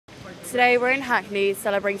Today we're in Hackney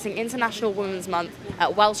celebrating International Women's Month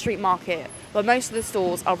at Wells Street Market, where most of the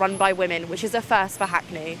stalls are run by women, which is a first for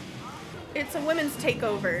Hackney. It's a women's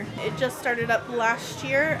takeover. It just started up last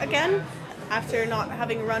year again, after not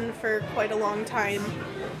having run for quite a long time.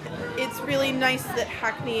 It's really nice that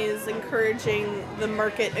Hackney is encouraging the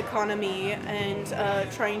market economy and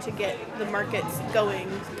trying to get the markets going,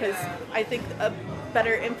 because I think a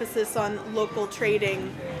better emphasis on local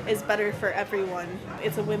trading is better for everyone.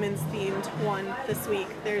 It's a women's themed one this week.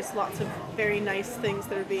 There's lots of very nice things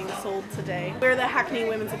that are being sold today. We're the Hackney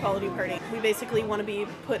Women's Equality Party. We basically want to be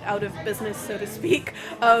put out of business, so to speak,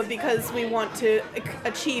 because we want to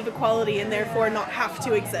achieve equality and therefore not have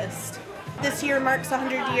to exist. This year marks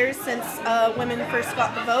 100 years since women first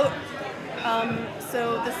got the vote,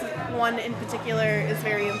 so this one in particular is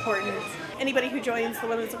very important. Anybody who joins the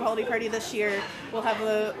Women's Equality Party this year will have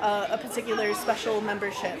a particular special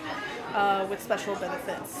membership with special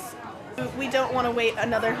benefits. We don't want to wait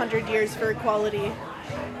another 100 years for equality,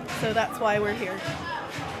 so that's why we're here.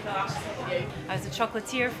 I was a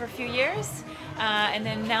chocolatier for a few years, and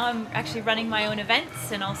then now I'm actually running my own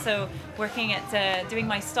events and also working at doing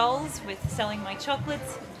my stalls with selling my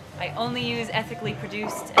chocolates. I only use ethically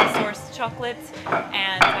produced and sourced chocolate,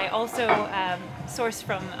 and I also source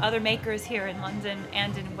from other makers here in London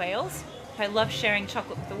and in Wales. I love sharing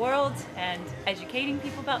chocolate with the world and educating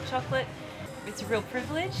people about chocolate. It's a real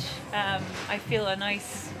privilege. I feel a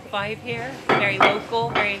nice vibe here, very local,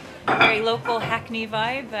 very local Hackney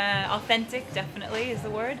vibe. Authentic, definitely, is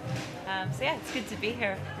the word. So yeah, it's good to be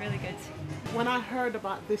here. Really good. When I heard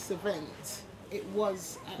about this event, it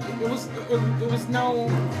was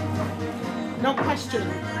no question.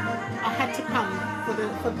 I had to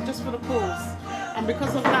come just for the cause, and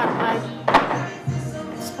because of that, I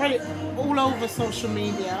spread it all over social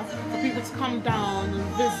media for people to come down and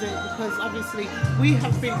visit, because obviously we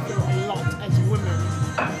have been through a lot as women,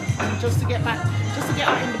 and just to get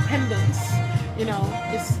our independence, you know,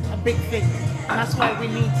 is a big thing, and that's why we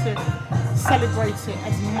need to celebrate it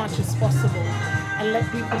as much as possible and let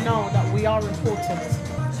people know that we are important.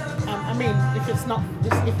 I mean, if it's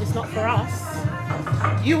not for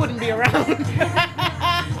us, you wouldn't be around.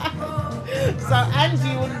 So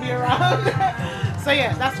Angie wouldn't be around. So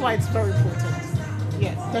yeah, that's why it's very important.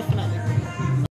 Yeah, definitely.